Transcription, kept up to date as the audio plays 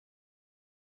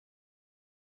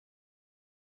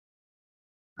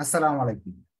আসসালামু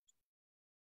আলাইকুম।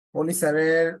 পলি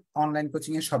স্যারের অনলাইন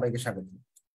কোচিং এ সবাইকে স্বাগত।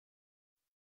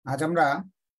 আজ আমরা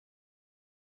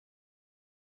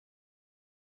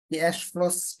ক্যাশ ফ্লো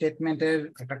স্টেটমেন্টের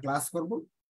একটা ক্লাস করব।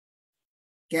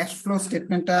 ক্যাশ ফ্লো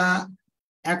স্টেটমেন্টটা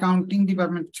অ্যাকাউন্টিং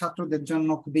ডিপার্টমেন্ট ছাত্রদের জন্য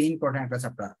খুবই ইম্পর্টেন্ট একটা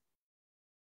চ্যাপ্টার,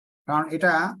 কারণ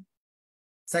এটা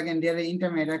সেকেন্ড ইয়ারে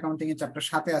ইন্টারমিডিয়েট অ্যাকাউন্টিং এর চ্যাপ্টার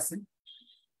 7-এ আছে,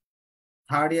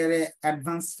 থার্ড ইয়ারে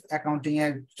অ্যাডভান্স অ্যাকাউন্টিং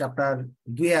এর চ্যাপ্টার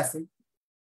 2-এ আছে,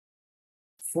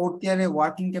 ফোর্থ ইয়ারে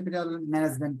ওয়ার্কিং ক্যাপিটাল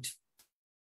ম্যানেজমেন্ট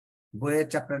বইয়ের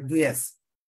চ্যাপ্টার 2-এ আছে।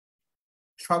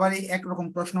 সবারই একরকম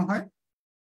প্রশ্ন হয়।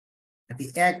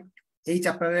 এই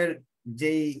চ্যাপ্টারের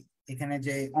যেই এখানে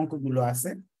যে অঙ্কগুলো আছে,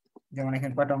 যেমন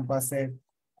এখানে কয়টা অঙ্ক আছে,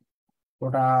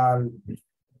 টোটাল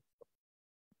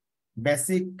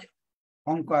বেসিক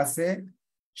অঙ্ক আছে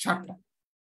 7টা।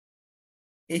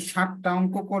 এই 7টা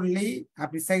অঙ্ক করলেই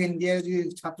আপনি সেকেন্ড ইয়ারে যদি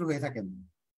ছাত্র হয়ে থাকেন,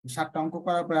 7টা অঙ্ক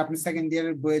করার পরে আপনি সেকেন্ড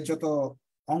ইয়ারের বইয়ের যত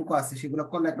অঙ্ক আছে সেগুলো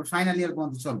করলে একটা ফাইনাল ইয়ার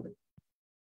পর্যন্ত চলবে।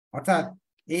 অর্থাৎ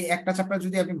এই একটা চ্যাপ্টার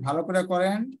যদি আপনি ভালো করে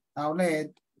করেন তাহলে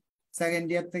সেকেন্ড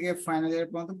ইয়ার থেকে ফাইনাল ইয়ার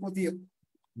পর্যন্ত প্রতি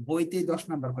বইতেই 10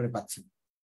 নাম্বার করে পাচ্ছেন,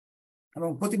 এবং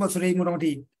প্রতি বছর এই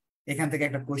মোটামুটি এখান থেকে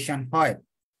একটা কোয়েশ্চেন হয়।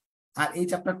 আর এই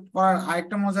চ্যাপ্টার পড়ার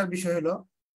আরেকটা মজার বিষয় হলো,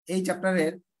 এই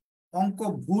চ্যাপ্টারের অঙ্ক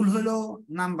ভুল হলেও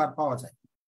নাম্বার পাওয়া যায়,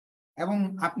 এবং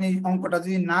আপনি অঙ্কটা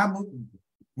যদি না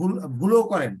ভুলও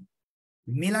করেন,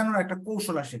 মেলানোর একটা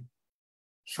কৌশল আসে,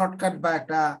 শর্টকাট বা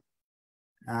একটা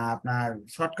আপনার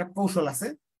শর্টকাট কৌশল আছে,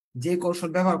 যে কৌশল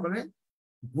ব্যবহার করে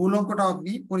ভুল অঙ্কটা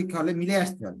আপনি পরীক্ষা হলে মিলে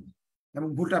আসতে পারবেন এবং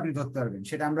ভুলটা আপনি ধরতে পারবেন।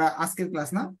 সেটা আমরা আজকের ক্লাস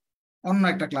না, অন্য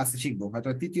একটা ক্লাসে শিখবো, হয়তো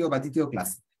তৃতীয় বা দ্বিতীয়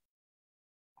ক্লাসে।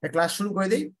 ক্লাস শুরু করে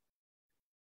দিই।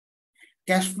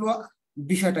 ক্যাশ ফ্লো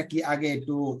বিষয়টা কি আগে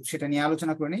একটু সেটা নিয়ে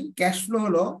আলোচনা করে নিই। ক্যাশ ফ্লো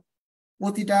হলো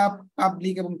প্রতিটা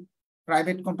পাবলিক এবং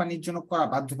প্রাইভেট কোম্পানির জন্য করা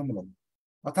বাধ্যতামূলক,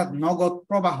 অর্থাৎ নগদ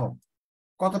প্রবাহ,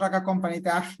 কত টাকা কোম্পানিতে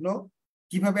আসলো,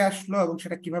 কিভাবে আসলো এবং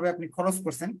সেটা কিভাবে আপনি খরচ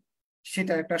করছেন,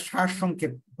 সেটার একটা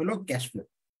সারসংক্ষেপ হলো ক্যাশ ফ্লো।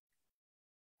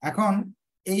 এখন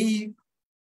এই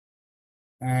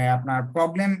আপনার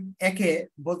প্রবলেম একে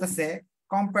বলতেছে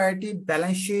comparative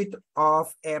balance sheet of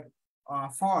A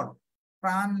for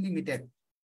প্রাণ লিমিটেড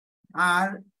আর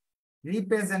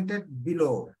রিপ্রেজেন্টেড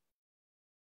বিলো।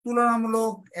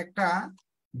 তুলনামূলক একটা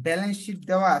ব্যালেন্স শিট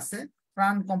দেওয়া আছে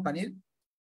প্রাণ কোম্পানির,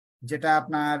 যেটা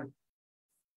আপনার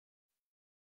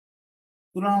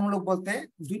তুলনামূলক বলতে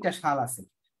 2টা সাল আছে।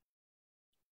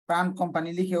 প্রাণ কোম্পানি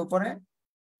লিখে উপরে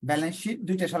ব্যালেন্স শিট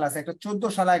 2টা সাল আছে, একটা 14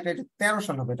 সাল, একটা 13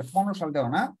 সাল হবে, এটা 15 সাল দেওয়া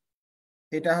না,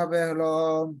 এটা হবে হলো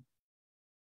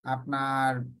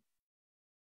আপনার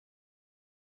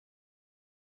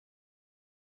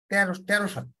 13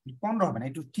 সাল, 15 হবে না,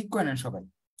 একটু ঠিক করে নেন সবাই,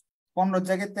 15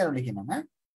 জায়গায় 13 লিখে নেন। হ্যাঁ,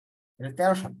 এটা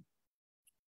 13 সাল,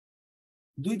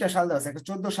 2টা সাল দেওয়া আছে, একটা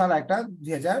 14 সাল, একটা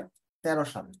 2013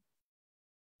 সাল।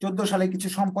 14 সালে কিছু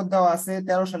সম্পদ দেওয়া আছে,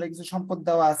 13 সালে কিছু সম্পদ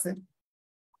দেওয়া আছে,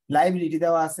 লাইবিলিটি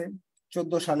দেওয়া আছে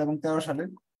 14 সাল এবং 13 সালের,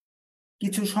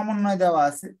 কিছু সমন্বয় দেওয়া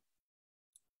আছে।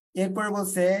 এরপরে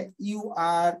বলছে you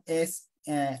R S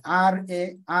R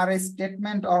A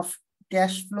statement of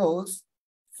cash flows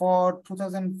for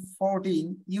 2014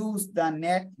 use the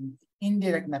net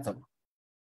indirect method.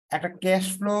 একটা ক্যাশ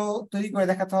ফ্লো তৈরি করে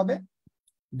দেখাতে হবে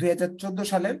 2014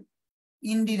 সালের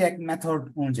ইনডিরেক্ট মেথড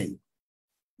অনুযায়ী।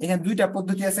 এখানে 2টা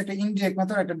পদ্ধতি আছে, একটা ইনডিরেক্ট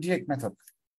মেথড, একটা ডিরেক্ট মেথড।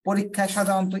 পরীক্ষায়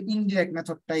সাধারণত ইনডিরেক্ট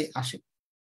মেথডটাই আসে।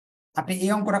 আপনি এই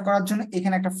অঙ্কটা করার জন্য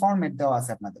এখানে একটা ফরম্যাট দেওয়া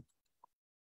আছে আপনাদের,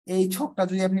 এই ছকটা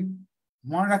যদি আপনি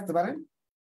মনে রাখতে পারেন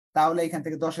তাহলে এখান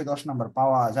থেকে 10-এ 10 নাম্বার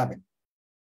পাওয়া যাবে।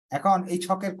 এখন এই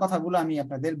ছকের কথাগুলো আমি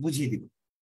আপনাদের বুঝিয়ে দিব।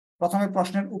 প্রথমে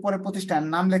প্রশ্নের উপরে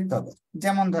প্রতিষ্ঠানের নাম লিখতে হবে,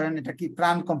 যেমন ধরেন এটা কি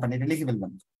প্রাণ কোম্পানি, এটা লিখে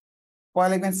ফেলবেন। পরে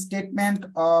লিখবেন statement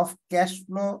of cash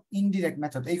flow indirect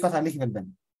method, এই কথা লিখে ফেলবেন।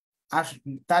 আর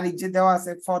তারিখ যে দেওয়া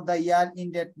আছে for the year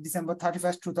ended December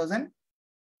 31,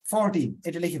 2014,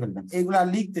 এটা লিখে ফেলবেন। এগুলো আর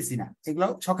লিখতেছি না, এগুলো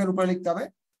ছকের উপরে লিখতে হবে।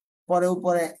 পরে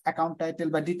উপরে অ্যাকাউন্ট টাইটেল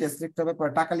বা ডিটেলস লিখতে হবে,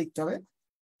 পরে টাকা লিখতে হবে,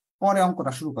 পরে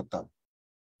অঙ্কটা শুরু করতে হবে।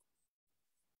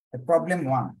 প্রবলেম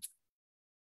 1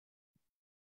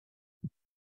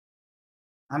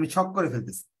 আমি ছক করে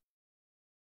ফেলতেছি।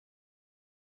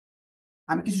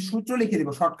 আমি কিছু সূত্র লিখে দিব,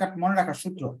 শর্টকাট মনে রাখার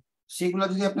সূত্র, সেগুলো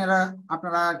যদি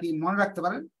আপনারা কি মনে রাখতে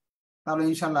পারেন তাহলে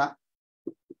ইনশাল্লাহ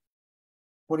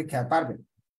পরীক্ষায় পারবেন।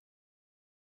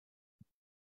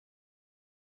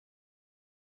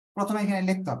 প্রথমে এখানে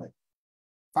লিখতে হবে,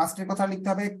 ফার্স্টের কথা লিখতে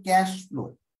হবে cash flow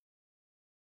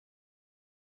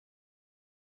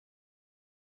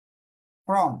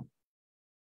from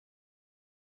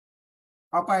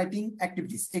operating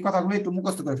activities. এই কথাগুলো একটু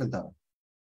মুখস্থ করে ফেলতে হবে,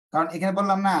 কারণ এখানে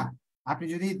বললাম না, আপনি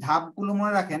যদি ধাপগুলো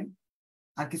মনে রাখেন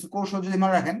আর কিছু কৌশল যদি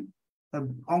মনে রাখেন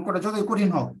অঙ্কটা যতই কঠিন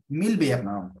হোক মিলবে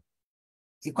আপনার অঙ্ক,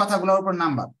 এই কথাগুলোর উপর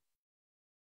নাম্বার।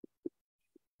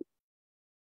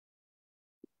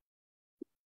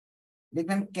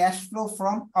 দেখবেন cash flow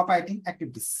from operating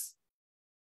activities,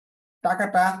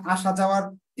 টাকাটা আসা যাওয়ার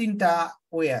তিনটা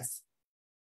ওয়ে আছে।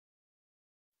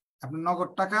 আপনার নগদ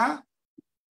টাকা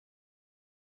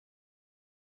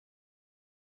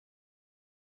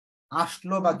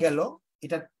আসলো বা গেল,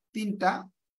 এটা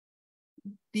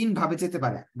তিন ভাবে যেতে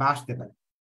পারে বা আসতে পারে।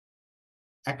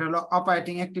 একটা হলো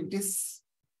অপারেটিং অ্যাক্টিভিটিস,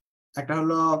 একটা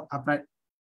হলো আপনার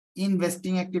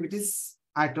ইনভেস্টিং অ্যাক্টিভিটিস,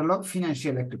 আর একটা হলো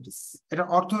ফিনান্সিয়াল অ্যাক্টিভিটিস। এটার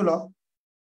অর্থ হলো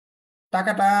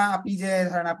টাকাটা, আপনি যে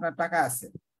ধরেন আপনার টাকা আছে,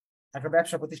 একটা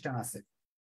ব্যবসা প্রতিষ্ঠান আছে,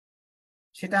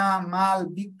 সেটা মাল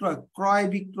ক্রয়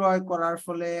বিক্রয় করার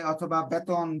ফলে অথবা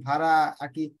বেতন ভাড়া আর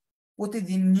কি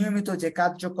প্রতিদিন নিয়মিত যে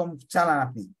কার্যক্রম চালান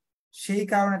আপনি, সেই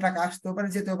কারণে টাকা আসতেও পারে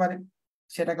যেতেও পারে,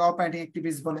 সেটাকে অপারেটিং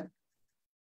অ্যাক্টিভিটিস বলে।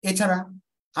 এছাড়া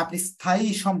আপনি স্থায়ী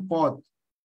সম্পদ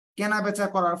কেনা বেচা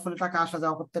করার ফলে টাকা আসা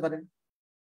যাওয়া করতে পারেন।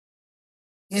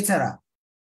 এছাড়া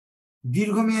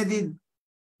দীর্ঘমেয়াদী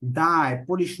দায়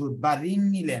পরিশোধ বা ঋণ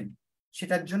নিলেন,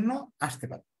 সেটার জন্য আসতে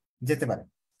পারে যেতে পারে।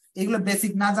 এগুলো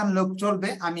বেসিক না জানলেও চলবে,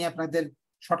 আমি আপনাদের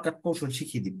শর্টকাট কৌশল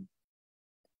শিখিয়ে দিব।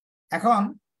 এখন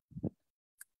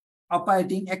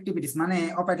অপারেটিং অ্যাক্টিভিটিস মানে,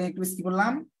 অপারেটিং অ্যাক্টিভিটিস কি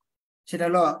বললাম, সেটা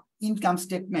হলো ইনকাম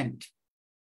স্টেটমেন্ট।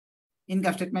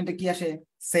 ইনকাম স্টেটমেন্টে কি আসে?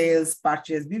 সেলস,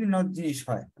 পারচেজ, বিভিন্ন জিনিস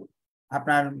হয়।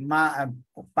 আপনার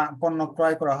পণ্য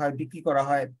ক্রয় করা হয়, বিক্রি করা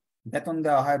হয়, বেতন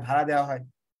দেওয়া হয়, ভাড়া দেওয়া হয়,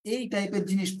 এই টাইপের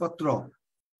জিনিসপত্র।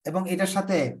 এবং এটার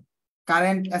সাথে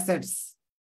কারেন্ট অ্যাসেটস,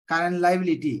 কারেন্ট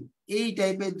লাইবিলিটি, এই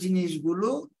টাইপের জিনিসগুলো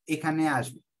এখানে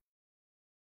আসবে।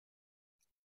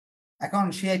 এখন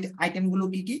সেই আইটেমগুলো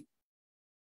কি কি?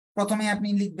 প্রথমে আপনি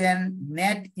লিখবেন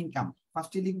নেট ইনকাম,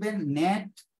 ফার্স্টে লিখবেন নেট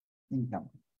ইনকাম।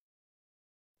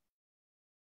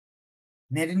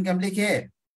 নেট ইনকাম লিখে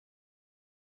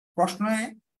প্রশ্নে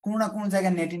কোনো না কোনো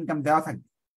জায়গায় নেট ইনকাম দেওয়া থাকবে।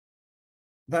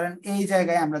 ধরেন এই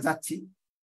জায়গায় আমরা যাচ্ছি,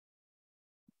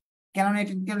 কেন নেট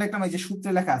ইনকাম লিখলাম? এই যে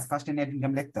সূত্রে লেখা আছে, ফার্স্টে নেট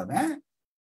ইনকাম লিখতে হবে। হ্যাঁ,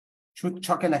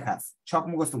 ছকে লেখা আছে, ছক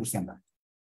মুখস্থ করছি আমরা।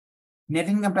 নেট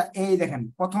ইনকামটা এই দেখেন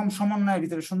প্রথম সমন্বয়ের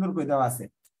ভিতরে সুন্দর করে দেওয়া আছে।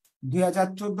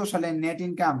 2014 সালে নেট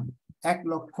ইনকাম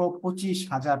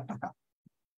 1,25,000 টাকা।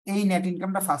 এই নেট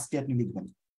ইনকামটা ফার্স্টে আপনি লিখবেন,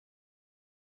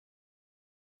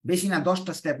 বেশি না,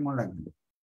 10টা স্টেপ মনে রাখবেন।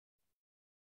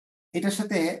 এটার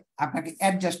সাথে আপনাকে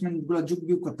অ্যাডজাস্টমেন্ট গুলো যোগ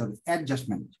বিয়োগ করতে হবে।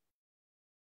 অ্যাডজাস্টমেন্ট,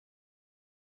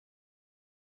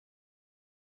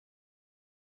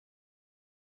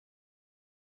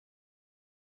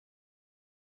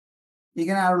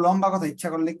 এখানে আরো লম্বা কথা ইচ্ছা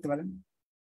করে লিখতে পারেন,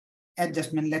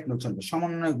 অ্যাডজাস্টমেন্ট লেখলেও চলবে।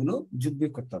 সমন্বয় গুলো যোগ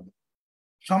বিয়োগ করতে হবে।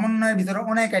 সমন্বয়ের ভিতরে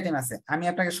অনেক আইটেম আছে, আমি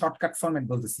আপনাকে শর্টকাট ফরম্যাট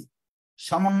বলতেছি।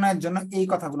 সমন্বয়ের জন্য এই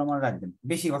কথাগুলো মনে রাখবেন,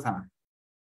 বেশি কথা না।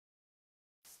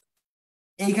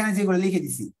 এইখানে যেগুলো লিখে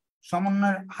দিছি,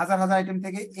 সমন্বয়ের হাজার হাজার আইটেম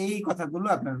থেকে এই কথাগুলো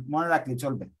আপনার মনে রাখলে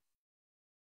চলবে।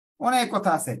 অনেক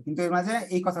কথা আছে, কিন্তু এর মাঝে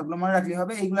এই কথাগুলো মনে রাখলে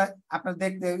হবে। এইগুলা আপনার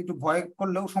দেখতে একটু ভয়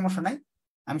করলেও সমস্যা নাই,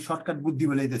 আমি শর্টকাট বুদ্ধি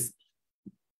বলে দিতেছি।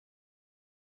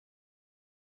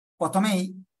 প্রথমেই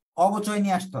অবচয়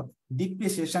নিয়ে আসতে হবে,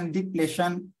 ডিপ্রিসিয়েশন,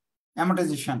 ডিপ্লেশন,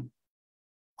 অ্যামোর্টাইজেশন,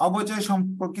 অবচয়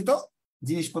সম্পর্কিত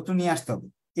জিনিসপত্র নিয়ে আসতে হবে।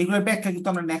 এগুলোর ব্যাখ্যা কিন্তু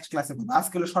আমরা নেক্সট ক্লাসে করবো।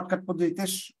 আজকে হলো শর্টকাট পদ্ধতিতে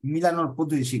মিলানোর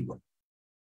পদ্ধতি শিখবো।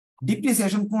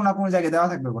 ডিপ্রিসিয়েশন কোনো না কোনো জায়গায় দেওয়া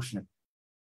থাকবে প্রশ্নে,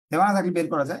 দেওয়া না থাকলে বের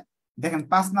করা যায়। দেখেন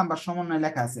 5 নাম্বার সমন্বয়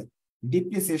লেখা আছে,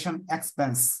 ডিপ্রিসিয়েশন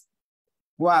এক্সপেন্স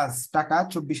ওয়াজ টাকা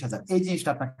 24,000। এই জিনিসটা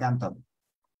আপনাকে আনতে হবে।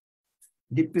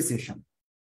 ডিপ্রিসিয়েশন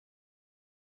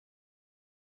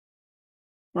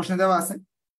প্রশ্নে দেওয়া আছে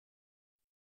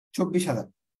 24,000।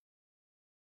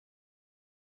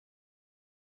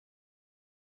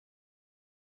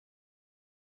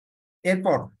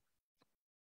 এরপর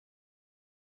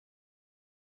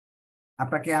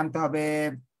আপনাকে আনতে হবে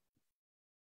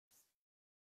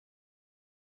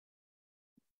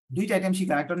দুইটা আইটেম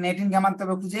শিখলাম, একটা নেট ইনকাম আনতে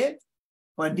হবে খুঁজে,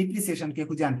 পরে ডিপ্রিসিয়েশন কে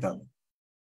খুঁজে আনতে হবে।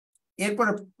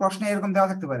 এরপরে প্রশ্নে এরকম দেওয়া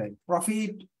থাকতে পারে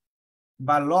প্রফিট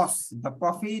বা লস, বা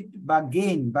প্রফিট বা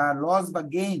গেইন, বা লস বা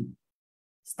গেইন,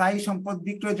 স্থায়ী সম্পদ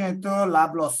বিক্রয় জনিত লাভ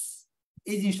লস,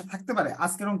 এই জিনিসটা থাকতে পারে।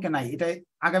 আজকের অঙ্কে নাই, এটা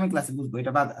আগামী ক্লাসে বুঝবো,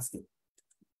 এটা বাদ আজকে।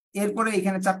 এরপরে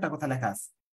এখানে 4টা কথা লেখা আছে,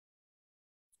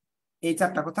 এই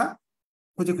 4টা কথা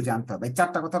খুঁজে খুঁজে আনতে হবে। এই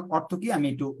 4টা কথার অর্থ কি আমি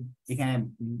একটু এখানে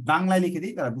বাংলায় লিখে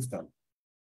দিই, তারা বুঝতে পারবে।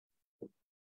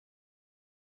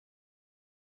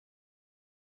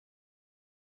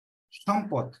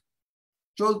 সম্পদ,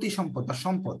 চলতি সম্পদ বা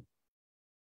সম্পদ।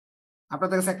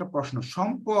 আপনাদের কাছে একটা প্রশ্ন,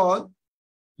 সম্পদ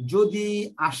যদি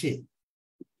আসে,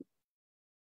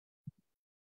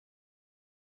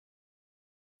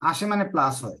 আসে মানে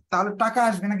প্লাস হয়, তাহলে টাকা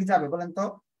আসবে নাকি যাবে বলেন তো?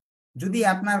 যদি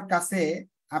আপনার কাছে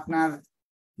আপনার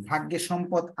ভাগ্যে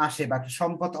সম্পদ আসে বা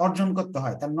সম্পদ অর্জন করতে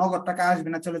হয়, তার নগদ টাকা আসবে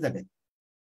না চলে যাবে?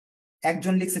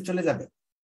 একজন লিখছে চলে যাবে,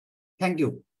 থ্যাংক ইউ।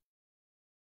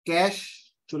 ক্যাশ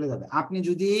চলে যাবে। আপনি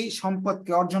যদি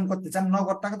সম্পদকে অর্জন করতে চান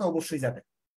নগদ টাকা তো অবশ্যই যাবে।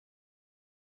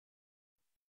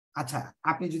 আচ্ছা,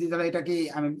 আপনি যদি তাহলে এটাকে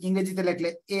আমি ইংরেজিতে লিখলে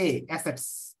এ অ্যাসেটস,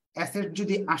 অ্যাসেট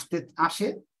যদি আসে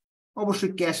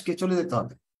অবশ্যই ক্যাশকে চলে যেতে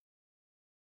হবে।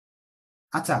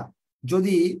 আচ্ছা,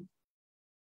 যদি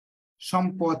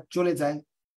সম্পদ চলে যায়,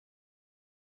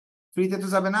 ফ্রিতে তো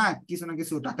যাবে না, কিছু না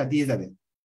কিছু টাকা দিয়ে যাবে।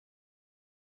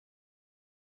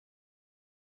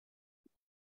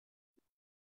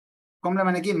 কমলে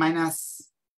মানে কি মাইনাস,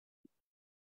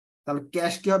 তাহলে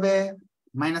ক্যাশ কি হবে?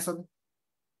 মাইনাস হবে।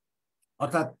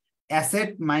 অর্থাৎ অ্যাসেট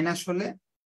মাইনাস হলে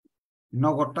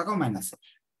নগদ টাকাও মাইনাস হবে।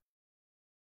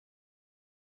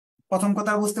 প্রথম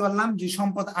কথা বুঝতে পারলাম যে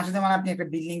সম্পদ আসে, যেমন আপনি একটা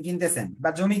বিল্ডিং কিনতেছেন বা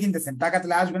জমি কিনতেছেন, টাকা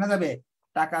তাহলে আসবে না যাবে?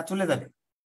 টাকা চলে যাবে।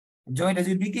 জমিটা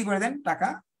যদি বিক্রি করে দেন টাকা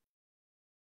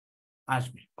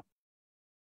আসবে।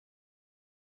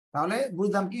 তাহলে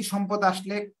বুঝলাম কি সম্পদ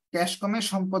আসলে ক্যাশ কমে,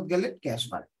 সম্পদ গেলে ক্যাশ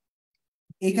বাড়ে।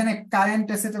 এখানে কারেন্ট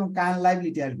অ্যাসেট এবং কারেন্ট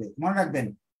লাইবিলিটি আসবে, মনে রাখবেন।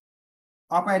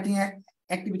 অপারেটিং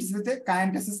অ্যাক্টিভিটিস বলতে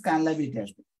কারেন্ট অ্যাসেটস কারেন্ট লাইবিলিটি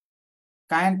আসবে।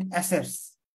 কারেন্ট অ্যাসেটস,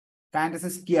 কারেন্ট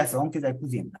অ্যাসেটস কি আছে অঙ্কে যায়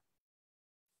খুঁজি আমরা।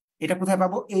 এটা কোথায়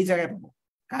পাবো? এই জায়গায় পাবো।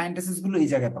 কারেন্ট অ্যাসেটস গুলো এই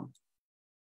জায়গায় পাবো।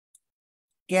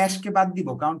 ক্যাশকে বাদ দিব,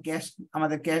 কারণ ক্যাশ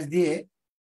আমাদের ক্যাশ দিয়ে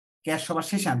ক্যাশ সবার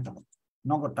শেষে আনতে হবে,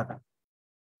 নগদ টাকা।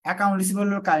 অ্যাকাউন্ট রিসিভেবল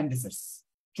হলো কারেন্ট অ্যাসেটস,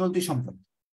 চলতি সম্পদ।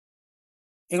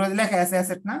 এগুলো লেখা আছে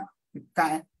অ্যাসেট না।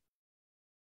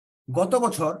 গত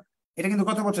বছর, এটা কিন্তু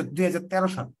গত বছর 2013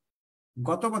 সাল,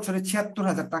 গত বছরে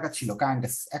 76,000 টাকা ছিল কারেন্ট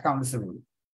অ্যাকাউন্ট রিসিভেবল।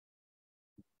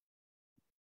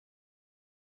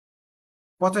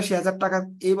 85,000 টাকা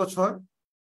এই বছর,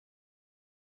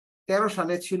 13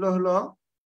 সালে ছিল হলো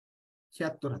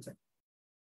 76,000।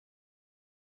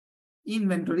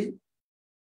 ইনভেন্টরি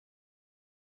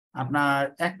আপনার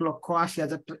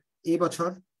 1,80,000 এই বছর,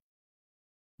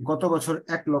 গত বছর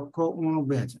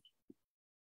 1,89,000।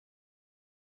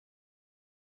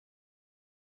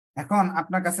 এখন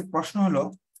আপনার কাছে প্রশ্ন হলো,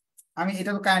 আমি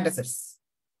এটা তো current assets,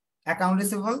 account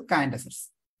receivable current assets,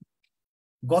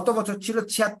 গত বছর ছিল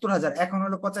 76,000, এখন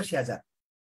হলো 85,000।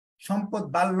 সম্পদ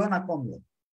বাড়লো না কমলো?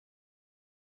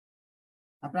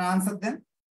 আপনার আনসার দেন।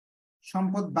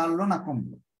 সম্পদ বাড়লো না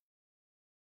কমলো?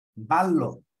 বাড়লো।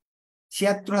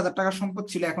 76,000 টাকার সম্পদ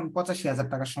ছিল, এখন 85,000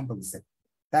 টাকার সম্পদ দিচ্ছে।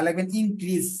 তাহলে লিখবেন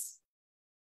ইনক্রিজ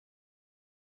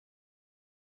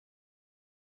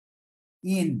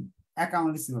ইন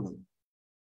অ্যাকাউন্ট রিসিভেবল।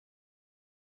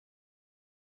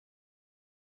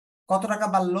 কত টাকা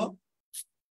বাড়লো?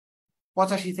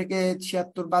 85 থেকে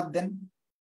 76 বাদ দেন,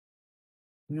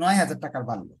 9,000 টাকার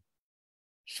বাড়লো।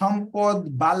 সম্পদ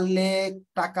বাড়লে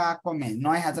টাকা কমে,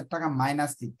 9,000 টাকা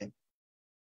মাইনাস দিতে।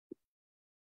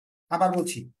 আবার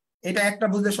বলছি, এটা একটা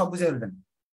বুঝলে সব বুঝে ফেলবেন।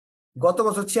 গত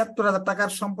বছর 76,000 টাকার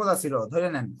সম্পদ আছিল, ধরে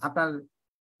নেন আপনার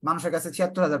মানুষের কাছে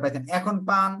 76,000 পাইতেন, এখন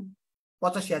পান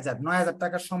 85,000, 9,000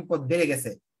 টাকার সম্পদ বেড়ে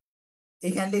গেছে।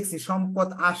 এখানে লিখছি সম্পদ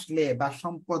আসলে বা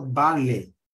সম্পদ বাড়লে,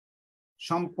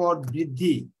 সম্পদ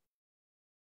বৃদ্ধি,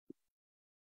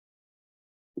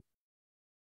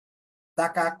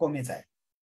 টাকা কমে যায়।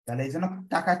 তাহলে এই জন্য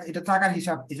টাকা, এটা টাকার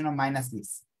হিসাব, এই জন্য মাইনাস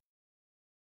লিখছি।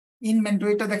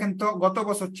 ইনভেন্টরিটা দেখেন তো, গত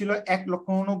বছর ছিল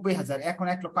 1,89,000, এখন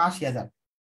 1,80,000।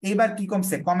 এবার কি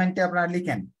কমছে কমেন্টে আপনারা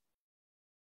লিখেন।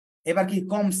 এবার কি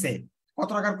কমছে? কত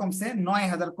টাকার কমছে?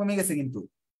 9,000 কমে গেছে। কিন্তু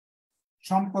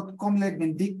সম্পদ কমলে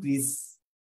লিখবেন ডিক্রিজ।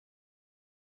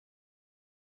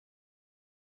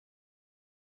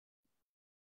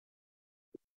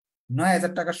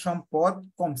 9,000 টাকার সম্পদ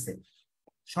কমছে।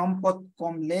 সম্পদ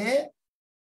কমলে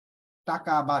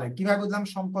টাকা বাড়ে। কিভাবে বুঝলাম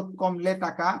সম্পদ কমলে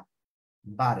টাকা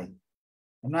বাড়ে?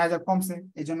 9,000 কমছে,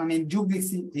 এই জন্য আমি যোগ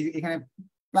লিখছি, এখানে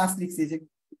প্লাস লিখছি। যে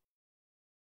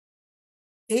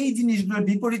এই জিনিসগুলোর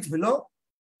বিপরীত হলো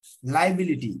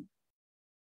লাইবিলিটি,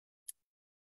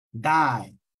 দায়।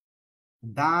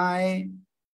 দায়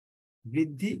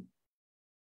বৃদ্ধি,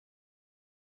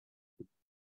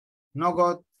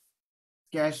 নগদ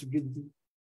ক্যাশ বৃদ্ধি।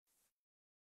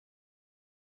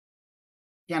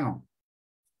 কেন?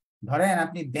 ধরেন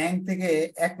আপনি ব্যাংক থেকে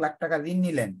 1,00,000 টাকা ঋণ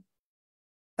নিলেন,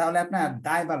 তাহলে আপনার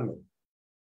দায় বাড়লো,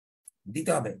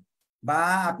 দিতে হবে। বা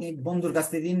আপনি বন্ধুর কাছ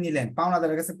থেকে ঋণ নিলেন,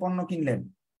 পাওনাদারের কাছে পণ্য কিনলেন,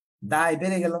 দায়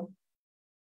বেড়ে গেল।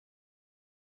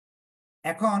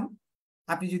 এখন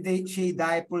আপনি যদি সেই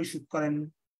দায় পরিশোধ করেন,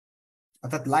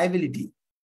 অর্থাৎ লাইবিলিটি,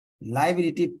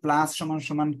 লাইবিলিটি প্লাস সমান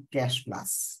সমান ক্যাশ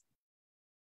প্লাস।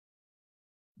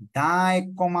 দায়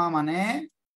কমা মানে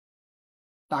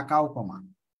টাকাও কমা।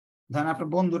 ধরেন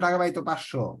আপনার বন্ধু টাকা পাইতো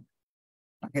 500,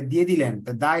 তাকে দিয়ে দিলেন,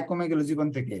 তো দায় কমে গেল জীবন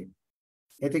থেকে,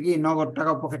 এতে কি নগদ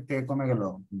টাকা পকেট থেকে কমে গেল,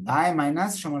 দায়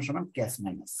মাইনাস সমান সমান ক্যাশ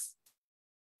মাইনাস।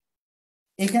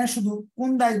 এখানে শুধু কোন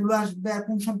দায়গুলো আসবে আর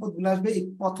কোন সম্পদগুলো আসবে, এই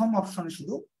প্রথম অপশনে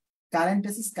শুধু কারেন্ট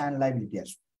অ্যাসেটস কারেন্ট লায়াবিলিটি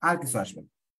আসবে, আর কিছু আসবে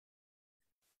না।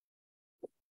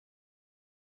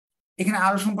 এখানে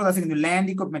আরো সম্পদ আছে কিন্তু ল্যান্ড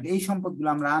ইকুইপমেন্ট, এই সম্পদগুলো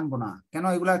আমরা আনবো না, কেন,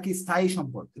 এগুলা কি স্থায়ী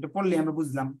সম্পদ, এটা পড়লে আমরা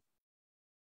বুঝলাম।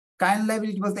 কারেন্ট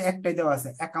লায়াবিলিটি বলতে একটাই দেওয়া আছে,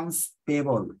 অ্যাকাউন্টস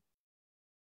পেয়েবল,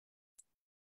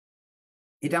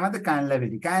 এটা আমাদের current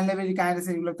liability. Current liability current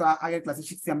asset এগুলো তো আগের ক্লাসে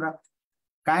শিখছি আমরা।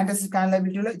 কারেন্ট অ্যাসেট কারেন্ট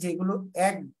লায়াবিলিটি হলো যেগুলো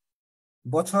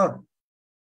বছর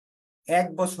এক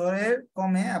বছরের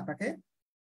কমে আপনাকে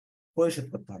পরিশোধ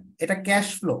করতে হবে। এটা ক্যাশ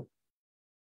ফ্লো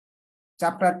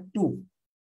চ্যাপ্টার 2,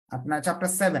 আপনার চ্যাপ্টার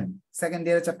 7, সেকেন্ড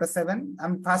ইয়ারের চ্যাপ্টার 7।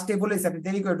 আমি ফার্স্টে বলেছি, আপনি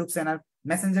দেরি করে ঢুকছেন, আর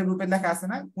মেসেঞ্জার গ্রুপে লেখা আছে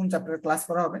না কোন চ্যাপ্টারে ক্লাস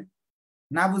করা হবে।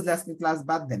 না বুঝলে আজকে ক্লাস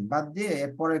বাদ দেন, বাদ দিয়ে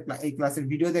এরপরে এই ক্লাসের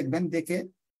ভিডিও দেখবেন, দেখে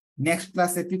নেক্সট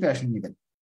ক্লাসে প্রিপারেশন নেবেন।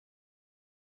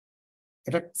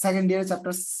 এটা সেকেন্ড ইয়ারের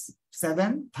চ্যাপ্টার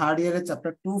 7, থার্ড ইয়ারের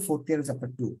চ্যাপ্টার 2, ফোর্থ ইয়ারের চ্যাপ্টার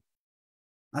 2।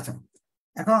 আচ্ছা,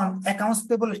 এখন অ্যাকাউন্টস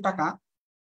পেবলের টাকা,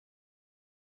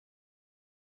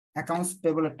 অ্যাকাউন্টস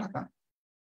পেবলের টাকা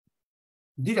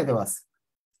দুইটা দেওয়া আছে।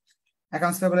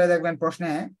 অ্যাকাউন্টস পেবলে দেখবেন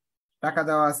প্রশ্নে টাকা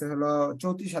দেওয়া আছে হলো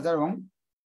 34,000 এবং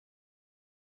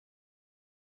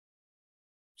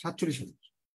 47,000,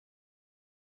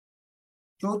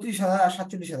 34,000 আর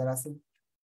 47,000 আছে।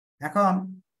 এখন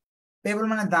পেবল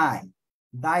মানে দায়,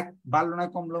 দায় বাড়লো না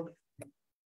কমলো,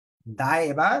 দায়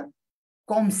এবার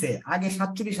কমছে। আগে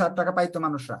 47,000 টাকা পাইতো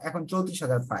মানুষরা, এখন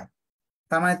 34,000 পায়,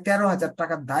 তার মানে 13,000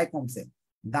 টাকার দায় কমছে।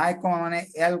 দায় কমা মানে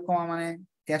এল কমা মানে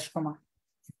ক্যাশ কমা,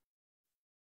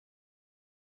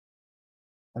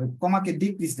 কমাকে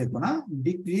ডিক্রিজ দেখবো না,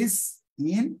 ডিক্রিজ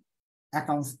ইন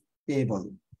অ্যাকাউন্টস পেয়েবল।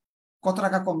 কত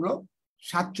টাকা কমলো,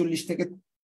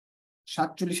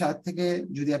 47,000 থেকে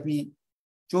যদি আপনি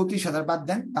 34,000 বাদ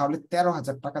দেন তাহলে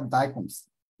 13,000 টাকার দায় কমছে।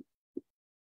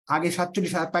 আগে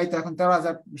 47,000 পাইতো, এখন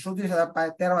 37,000 পায়,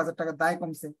 13,000 টাকার দায়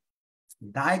কমছে।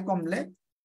 দায় কমলে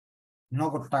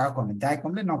নগদ টাকা কমে, দায়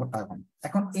কমলে নগদ টাকা কমে।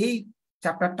 এখন এই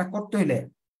চ্যাপ্টারটা করতে হলে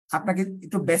আপনাকে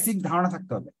একটু বেসিক ধারণা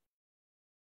থাকতে হবে।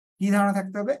 কি ধারণা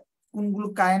থাকতে হবে, কোনগুলো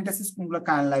কারেন্ট অ্যাসেটস কোনগুলো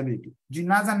কারেন্ট লায়াবিলিটি। যদি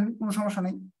না জানেন কোনো সমস্যা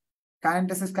নেই, কারেন্ট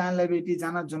অ্যাসেটস কারেন্ট লায়াবিলিটি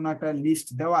জানার জন্য একটা লিস্ট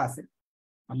দেওয়া আছে,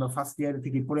 আমরা ফার্স্ট ইয়ার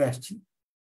থেকে পড়ে আসছি,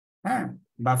 হ্যাঁ,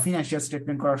 বা ফিনান্সিয়াল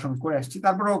স্টেটমেন্ট করার সময় করে আসছি,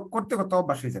 তারপরেও করতে করতে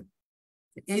অভ্যাস হয়ে যাবে।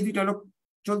 এই দুইটা হলো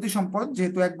চলতি সম্পদ,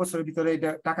 যেহেতু এক বছরের ভিতরে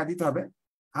এটা টাকা দিতে হবে,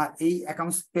 আর এই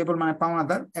অ্যাকাউন্টস পেবল মানে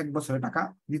পাওনাদার, এক বছরে টাকা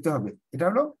দিতে হবে, এটা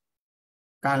হলো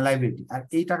কারেন্ট লায়াবিলিটি। আর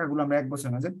এই টাকাগুলো আমরা এক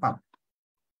বছরের মাঝে পাবো,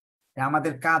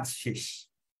 আমাদের কাজ শেষ।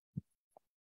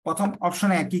 প্রথম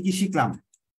অপশনে কি কি শিখলাম,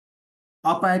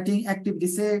 অপারেটিং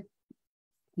অ্যাক্টিভিটিসে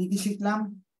কি কি শিখলাম,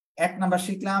 1 নাম্বার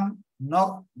শিখলাম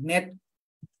নেট,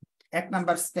 1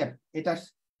 নাম্বার স্টেপ এটা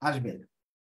আসবে,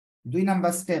 2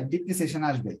 নাম্বার স্টেপ ডিপ্রিসিয়েশন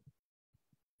আসবে,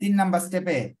 3 নাম্বার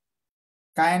স্টেপে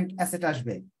কারেন্ট অ্যাসেট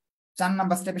আসবে, 4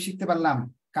 নাম্বার স্টেপে শিখতে পারলাম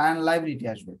কারেন্ট লায়াবিলিটি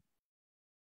আসবে।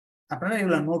 আপনারা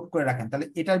এগুলো নোট করে রাখেন, তাহলে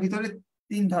এটার ভিতরে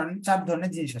 4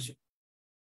 ধরনের জিনিস আসে।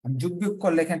 যোগ বিয়োগ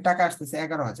করলে এখানে টাকা আসতেছে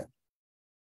 11,000,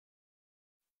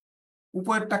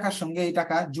 উপরের টাকার সঙ্গে এই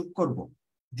টাকা যোগ করব,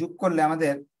 যোগ করলে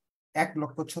আমাদের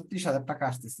 1,36,000 টাকা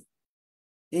আসতেছে।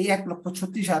 এই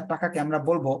 1,36,000 টাকাকে আমরা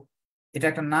বলবো, এটা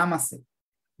একটা নাম আছে,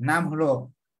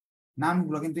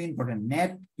 নামগুলো কিন্তু important,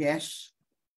 net cash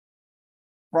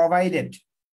provided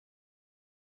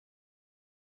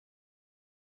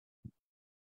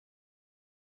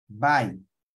by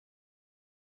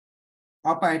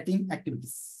operating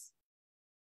activities.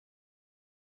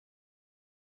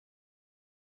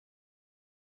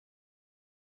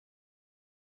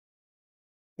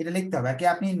 এটা লিখতে হবে কি,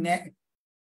 আপনি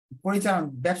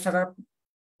ব্যবসাটা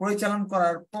পরিচালন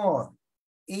করার পর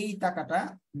এই টাকাটা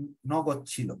নগদ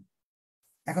ছিল।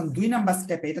 এখন 2 নাম্বার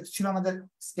স্টেপে, এটা ছিল আমাদের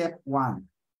স্টেপ 1,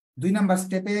 2 নাম্বার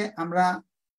স্টেপে আমরা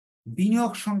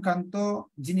বিনিয়োগ সংক্রান্ত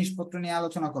জিনিসপত্র নিয়ে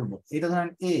আলোচনা করব। এটা ধরেন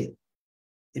এ,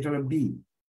 এটা হলো বি।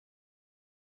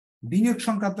 বিনিয়োগ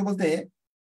সংক্রান্ত বলতে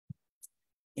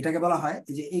এটাকে বলা হয়,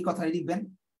 এই যে এই কথাটা লিখবেন,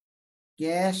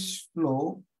 cash flow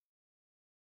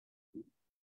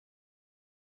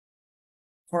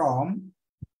from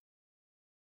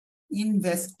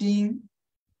investing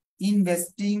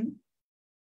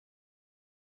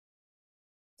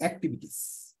activities.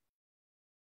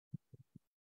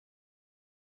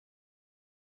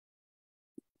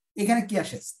 এখানে কি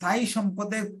আসে, স্থায়ী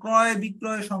সম্পদের ক্রয়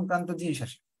বিক্রয় সংক্রান্ত জিনিস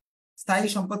আসে। স্থায়ী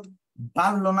সম্পদ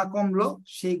বাড়লো না কমলো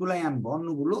সেইগুলাই আনবো,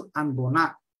 অন্যগুলো আনবো না।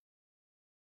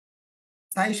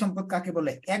 স্থায়ী সম্পদ কাকে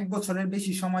বলে, 1 বছরের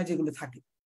বেশি সময় যেগুলো থাকে,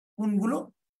 কোনগুলো,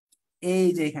 এই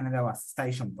যে এখানে দেওয়া আছে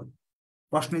স্থায়ী সম্পদ।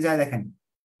 প্রশ্নে যায় দেখেন,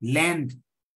 ল্যান্ড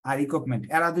আর ইকুইপমেন্ট,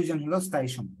 এরা দুইজন হলো স্থায়ী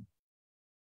সম্পদ।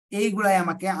 এইগুলাই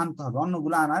আমাকে আনতে হবে,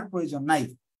 অন্যগুলো আনার প্রয়োজন নাই।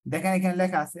 দেখেন এখানে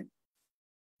লেখা আছে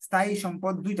স্থায়ী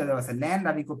সম্পদ দুইটা দেওয়া আছে, ল্যান্ড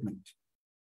আর ইকুইপমেন্ট।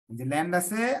 যে ল্যান্ড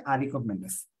আছে আর ইকুইপমেন্ট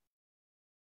আছে,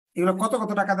 এগুলো কত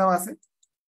কত টাকা দেওয়া আছে।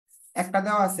 একটা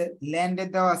দেওয়া আছে ল্যান্ডের,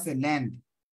 দেওয়া আছে ল্যান্ড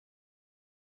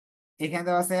এখানে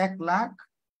দেওয়া আছে 1,00,000,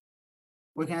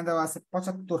 ওইখানে দেওয়া আছে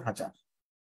 75,000।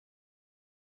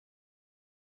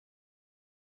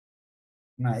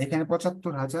 না, এখানে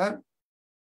 75,000,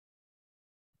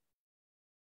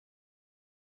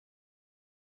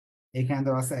 এখানে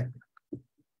দেওয়া আছে 1,00,000।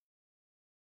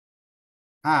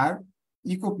 আর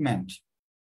ইকুইপমেন্ট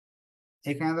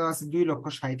এখানে দেওয়া আছে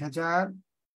 2,60,000,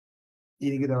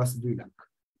 এদিকে দেওয়া আছে 2,00,000।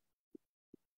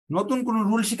 নতুন কোন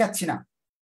রুল শিখাচ্ছি না,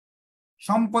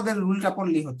 সম্পদের রুলটা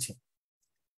পড়লেই হচ্ছে।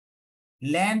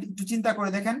 ল্যান্ড একটু চিন্তা করে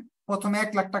দেখেন, প্রথমে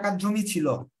 1,00,000 টাকার জমি ছিল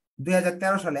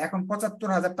 2013 সালে, এখন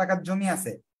 75,000 টাকার জমি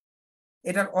আছে।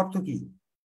 এটার অর্থ কি?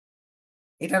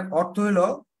 এটার অর্থ হলো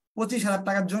 25,000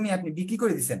 টাকার জমি আপনি বিক্রি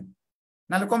করে দিচ্ছেন,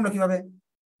 নাহলে কমলো কিভাবে?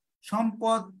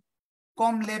 সম্পদ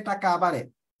কমলে টাকা বাড়ে,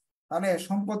 তাহলে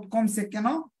সম্পদ কমছে কেন?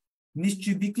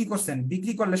 নিশ্চয়ই বিক্রি করছেন,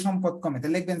 বিক্রি করলে সম্পদ কমে,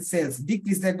 তাহলে লিখবেন সেলস।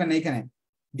 ডিক্রিজ লিখবেন এখানে,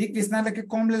 ডিক্রিজ না লিখে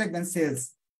কমলে লিখবেন সেলস।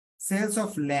 সেলস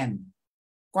অফ ল্যান্ড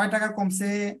কয় টাকার কমছে?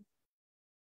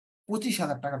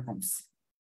 25,000 টাকার কমছে।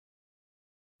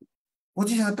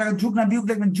 25,000 টাকা যুগ না বিয়োগ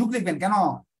লিখবেন? যুগ লিখবেন কেন?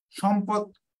 সম্পদ,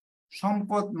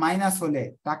 সম্পদ মাইনাস হলে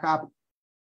টাকা,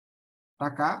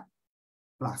 টাকা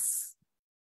প্লাস,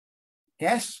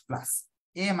 ক্যাশ প্লাস,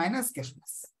 এ মাইনাস ক্যাশ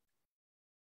প্লাস।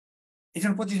 এই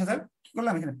জন্য 25,000 কি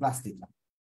করলাম, এখানে প্লাস লিখলাম।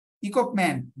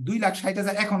 ইকুইপমেন্ট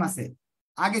 2,60,000 এখন আছে,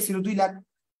 আগে ছিল 2,00,000।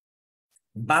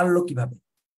 বাড়লো কিভাবে?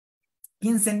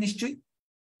 কিনছেন নিশ্চয়ই।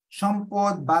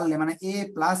 সম্পদ বাড়লে মানে এ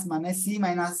প্লাস মানে সি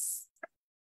মাইনাস।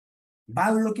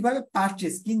 বাড়লো কিভাবে?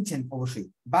 পারচেজ, কিনছেন অবশ্যই।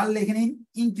 বাড়লে এখানে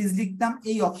ইনক্রিজ লিখতাম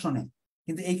এই অপশনে,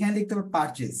 কিন্তু এখানে লিখতে হবে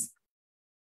পারচেজ।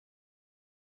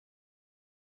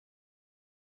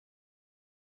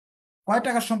 কয়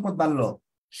টাকার সম্পদ বাড়লো?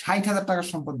 60,000 টাকার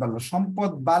সম্পদ বাড়লো।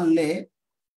 সম্পদ বাড়লে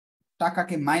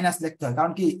টাকাকে মাইনাস লিখতে হয়,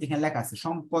 কারণ কি এখানে লেখা আছে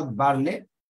সম্পদ বাড়লে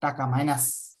টাকা মাইনাস।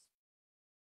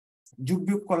 যোগ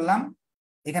বিয়োগ করলাম,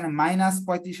 এখানে মাইনাস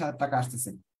 35,000 টাকা আসতেছে।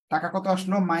 টাকা কত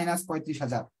আসলো? মাইনাস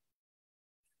 35,000।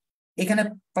 এখানে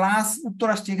প্লাস উত্তর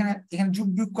আসছে, এখানে এখানে যোগ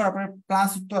বিয়োগ করার পরে প্লাস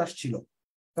উত্তর আসছিল,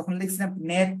 তখন লিখছিলাম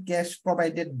net cash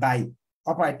provided by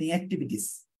operating activities.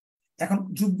 এখন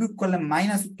যোগ বিয়োগ করলে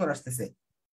মাইনাস উত্তর আসতেছে।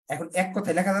 এখন এক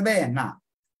কথায় লেখা যাবে না,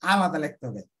 আলাদা লিখতে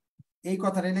হবে। এই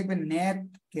কথাটাই লিখবেন net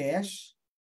cash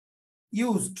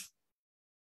used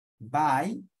by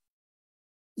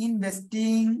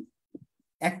investing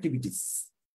activities.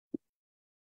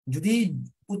 যদি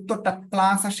উত্তরটা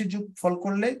প্লাস আসে যোগ ফল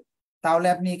করলে, তাহলে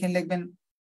আপনি এখানে লিখবেন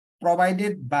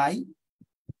প্রোভাইডেড বাই।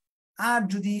 আর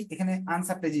যদি এখানে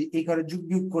আনসারটা যে এই করে যোগ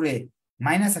বিয়োগ করে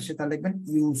মাইনাস আসে, তাহলে লিখবেন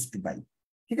ইউজড বাই।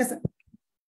 ঠিক আছে?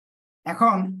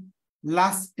 এখন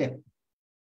লাস্ট স্টেপ,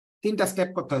 3টা স্টেপ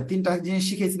করতে হয়। 3টা জিনিস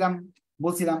শিখেছিলাম,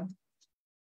 বলছিলাম।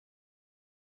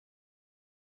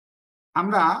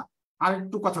 আমরা আর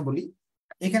একটু কথা বলি।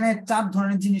 এখানে 4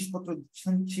 ধরনের জিনিসপত্র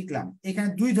শিখলাম, এখানে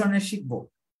 2 ধরনের শিখবো।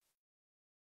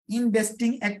 ইনভেস্টিং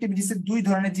অ্যাক্টিভিটিসের 2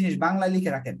 ধরনের জিনিস বাংলায়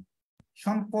লিখে রাখেন।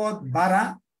 সম্পদ বাড়া,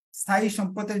 স্থায়ী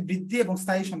সম্পদের বৃদ্ধি এবং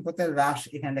স্থায়ী সম্পদের হ্রাস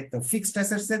এখানে লিখতে হবে। ফিক্সড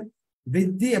অ্যাসেটস এর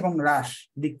বৃদ্ধি এবং হ্রাস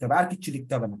লিখতে হবে, আর কিছু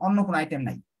লিখতে হবে না, অন্য কোনো আইটেম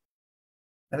নাই।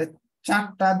 তাহলে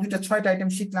 4টা, 2টা, 6টা আইটেম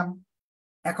শিখলাম।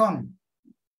 এখন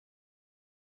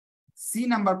সি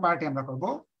নাম্বার পার্টে আমরা করব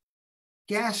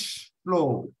cash flow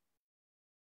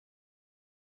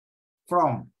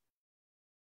from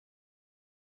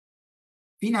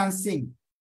financing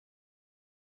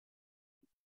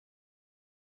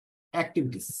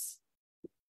activities.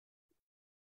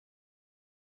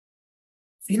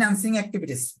 Financing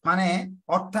activities মানে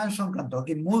অর্থায়ন সংক্রান্ত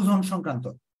কি মূলধন সংক্রান্ত।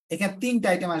 এখানে 3টা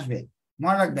আইটেম আসবে,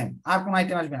 মনে রাখবেন, আর কোন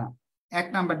আইটেম আসবে না। 1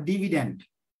 নাম্বার ডিভিডেন্ড,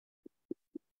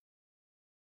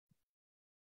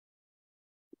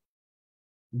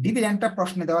 ডিভিডেন্ডটা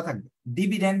প্রশ্নে দেওয়া থাকবে।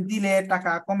 ডিভিডেন্ড দিলে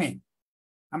টাকা কমে,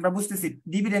 আমরা বুঝতেছি।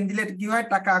 ডিভিডেন্ড দিলে কি হয়?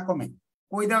 টাকা কমে।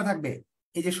 কই দেওয়া থাকবে?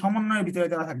 এই যে সমন্বয়ের ভিতরে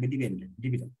দেওয়া থাকবে ডিভিডেন্ড।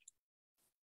 ডিভিডেন্ড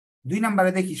 2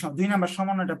 নাম্বারে দেখি, 2 নাম্বার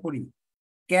সমন্বয়টা পড়ি।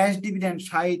 ক্যাশ ডিভিডেন্ড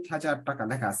 60,000 টাকা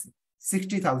লেখা আছে,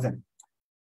 60,000।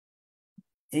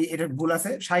 এটা ভুল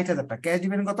আছে, 60,000 টাকা। ক্যাশ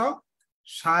ডিভিডেন্ড কত?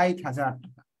 60,000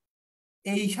 টাকা।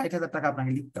 এই 60,000 টাকা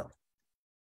আপনাকে লিখতে হবে।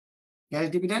 Cash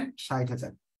dividend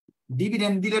 60,000।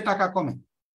 ডিভিডেন্ড দিলে টাকা কমে।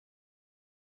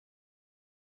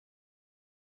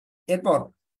 এরপর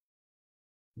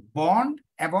বন্ড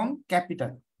এবং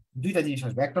ক্যাপিটাল, 2টা জিনিস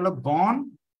আসবে। একটা হলো বন্ড,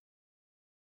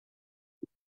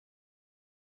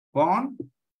 বন্ড,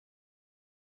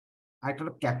 আর একটা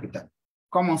হলো ক্যাপিটাল।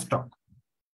 কমন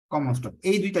স্টক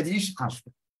এই দুইটা জিনিস আসবে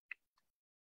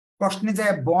প্রশ্নে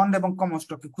যায়। বন্ড এবং কমন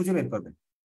স্টককে খুঁজে বের করবেন।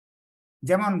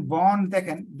 যেমন বন্ড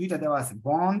দেখেন দুইটা দেওয়া আছে,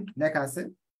 বন্ড লেখা আছে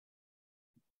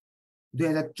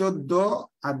 2014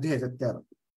 আর 2013,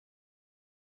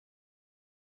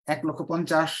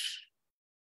 1,50,000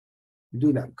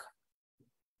 2,00,000।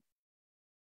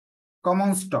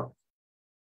 Common stock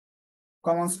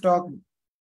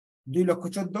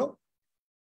 2,14,000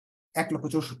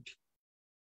 1,64,000।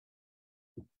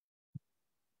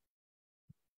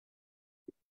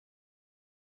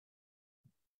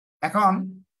 এখন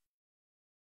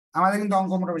আমাদের কিন্তু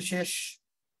অঙ্ক মোটামুটি শেষ।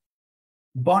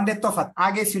 বন্ডের তফাৎ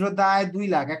আগে ছিল দায়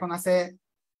 2,00,000, এখন আছে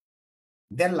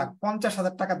 1,50,000।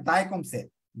 50,000 টাকা দায় কমছে,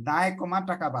 দায় কমা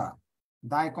টাকা বাড়া,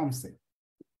 দায় কমছে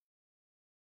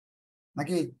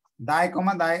নাকি দায়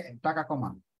কমা দায় টাকা কমা?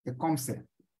 কমছে।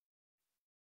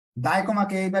 দায়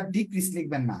কমাকে এবার ডিক্রিজ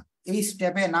লিখবেন না, এই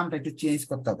স্টেপে নামটা একটু চেঞ্জ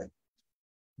করতে হবে,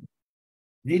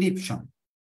 রিডিপশন।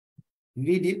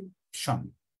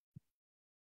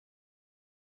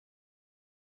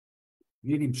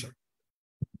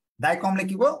 দায় কমলে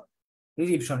কি বল,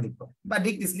 রিডিপশন লিখবো বা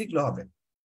ডিক্রিজ লিখলে হবে।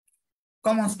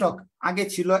 কমন স্টক আগে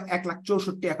ছিল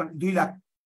 1,64,000, এখন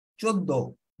 2,14,000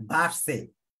 বাড়ছে।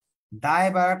 দায়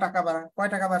বাড়া টাকা বাড়া, কয়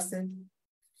টাকা বাড়ছে?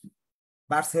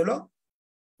 বাড়ছে হলো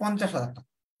 50,000 টাকা।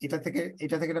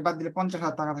 এটা থেকে বাদ দিলে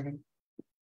 50,000 টাকা থাকে।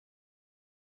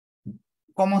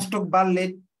 কমন স্টক বাড়লে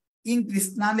ইনক্রিজ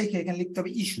না লিখে এখানে লিখতে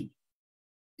হবে ইস্যু।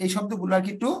 এই শব্দগুলো আর কি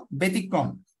একটু ব্যতিক্রম,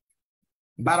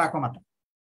 বাড়া কমাটা,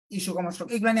 ইস্যু, কমন স্টক,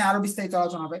 এগুলো নিয়ে আরো বিস্তারিত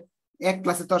আলোচনা হবে। এক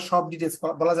ক্লাসে তো সব ডিটেলস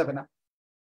বলা যাবে না।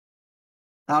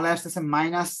 তাহলে আসতেছে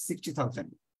 -60,000।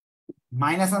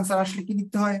 মাইনাস আনসার আসলে কি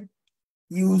লিখতে হয়?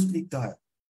 ইউজ লিখতে হয়।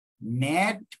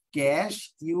 নেট ক্যাশ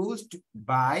ইউজড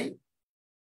বাই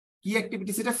কি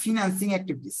অ্যাক্টিভিটিস? এটা ফিনান্সিং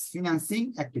অ্যাক্টিভিটিস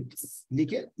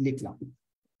লিখলাম।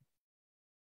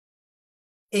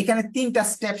 এখানে 3টা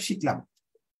স্টেপ শিখলাম।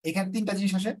 এখানে 3টা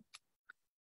জিনিস আসে,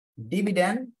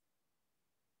 ডিভিডেন্ড,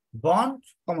 বন্ড,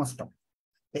 কমন স্টক।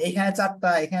 এখানে 4টা,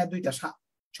 এখানে 2টা,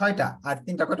 6টা, আর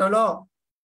 3টা কত হলো?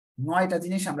 9টা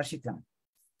জিনিস আমরা শিখলাম।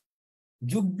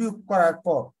 যোগ বিয়োগ করার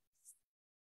পর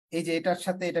এই যে এটার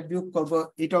সাথে এটা বিয়োগ করব,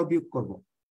 এটাও বিয়োগ করব,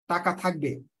 টাকা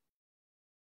থাকবে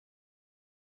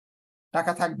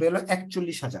হলো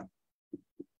 41,000।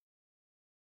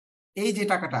 এই যে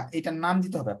টাকাটা, এটার নাম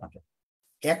দিতে হবে আপনাকে,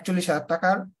 41,000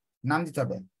 টাকার নাম দিতে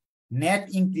হবে net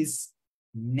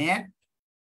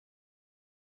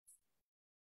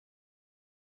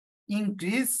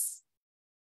increase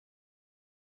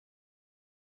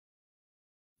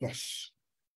cash.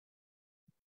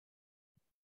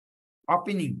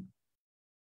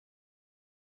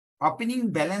 Opening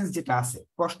balance যেটা আছে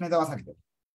প্রশ্নে দেওয়া থাকবে,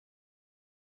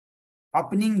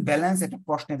 ওপেনিং ব্যালেন্স একটা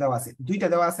প্রশ্নে দেওয়া আছে, 2টা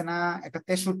দেওয়া আছে না, একটা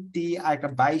 63 আর একটা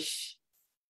 22।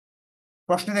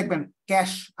 প্রশ্নে দেখবেন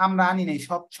ক্যাশ আমরা আনি নাই,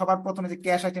 সবার প্রথমে যে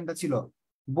ক্যাশ আইটেমটা ছিল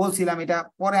বলছিলাম এটা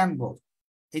পরে আনবো,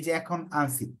 এই যে এখন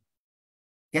আনছি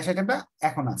ক্যাশ আইটেমটা,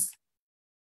 এখন আছে।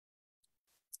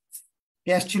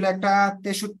 ক্যাশ ছিল একটা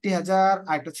 63,000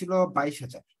 আর একটা ছিল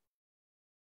 22,000।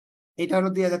 এটা হলো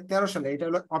 2013 সালে, এটা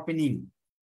হলো ওপেনিং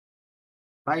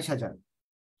 22,000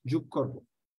 যোগ করব।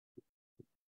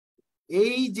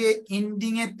 এই যে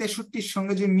এন্ডিং এর 63-র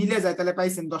সঙ্গে যদি মিলে যায় তাহলে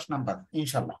পাইছেন 10 নাম্বার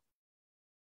ইনশাল্লাহ।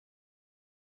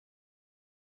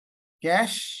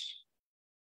 ক্যাশ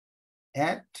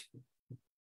এট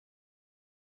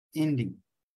এন্ডিং।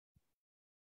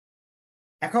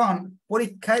 এখন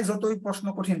পরীক্ষায় যতই প্রশ্ন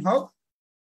কঠিন হোক,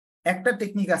 একটা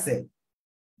টেকনিক আছে,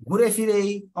 ঘুরে ফিরে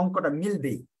এই অঙ্কটা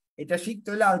মিলবেই। এটা শিখতে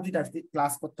হলে আর 2টা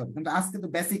ক্লাস করতে হবে, কিন্তু আজকে তো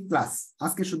বেসিক ক্লাস,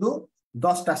 আজকে শুধু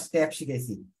 10টা স্টেপ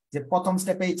শিখেছি। যে প্রথম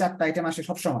স্টেপে এই 4টা আইটেম আসে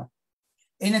সবসময়,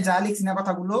 এই না যা লিখছি না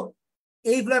কথাগুলো,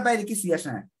 এইগুলোর বাইরে কিছুই আসে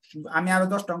না। আমি আরো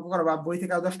 10টা অঙ্ক করবো, বই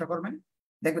থেকে আরো 10টা করবেন,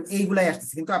 দেখবেন এইগুলাই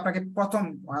আসতেছে। কিন্তু আপনাকে প্রথম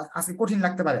আজকে কঠিন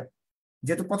লাগতে পারে,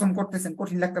 যেহেতু প্রথম করতেছেন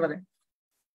কঠিন লাগতে পারে।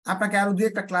 আপনাকে আরো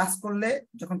 2-একটা ক্লাস করলে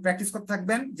যখন প্র্যাকটিস করতে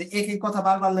থাকবেন, যে একই কথা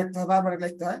বারবার লিখতে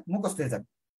হয়, মুখস্থ হয়ে যাবে।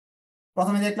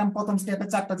 প্রথমে দেখলাম প্রথম স্টেপে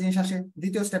 4টা জিনিস আসে,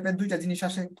 দ্বিতীয় স্টেপে 2টা জিনিস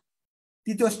আসে,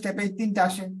 তৃতীয় স্টেপে 3টা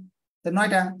আসে,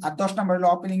 9টা। আর 10 নাম্বার হলো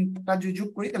ওপেনিংটা যদি যোগ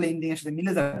করি তাহলে এন্ডিং এর সাথে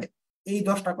মিলে যাবে। এই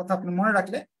 10টা কথা আপনি মনে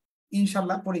রাখলে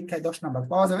ইনশাল্লাহ পরীক্ষায় 10 নাম্বার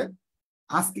পাওয়া যাবে।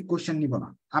 আজকে কোশ্চেন নিব না,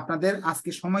 আপনাদের আজকে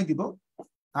সময় দিব।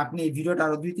 আপনি এই ভিডিওটা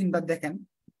আরো 2-3 বার দেখেন,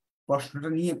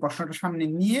 প্রশ্নটা সামনে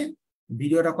নিয়ে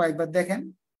ভিডিওটা কয়েকবার দেখেন,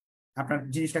 আপনার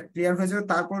জিনিসটা ক্লিয়ার হয়ে যাবে।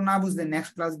 তারপর না বুঝলে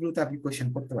নেক্সট ক্লাসগুলোতে আপনি কোশ্চেন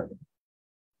করতে পারবেন।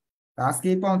 আজকে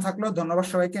এই পর্যন্ত থাকলো, ধন্যবাদ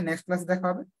সবাইকে। নেক্সট ক্লাসে দেখা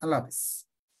হবে। আল্লাহ হাফিজ।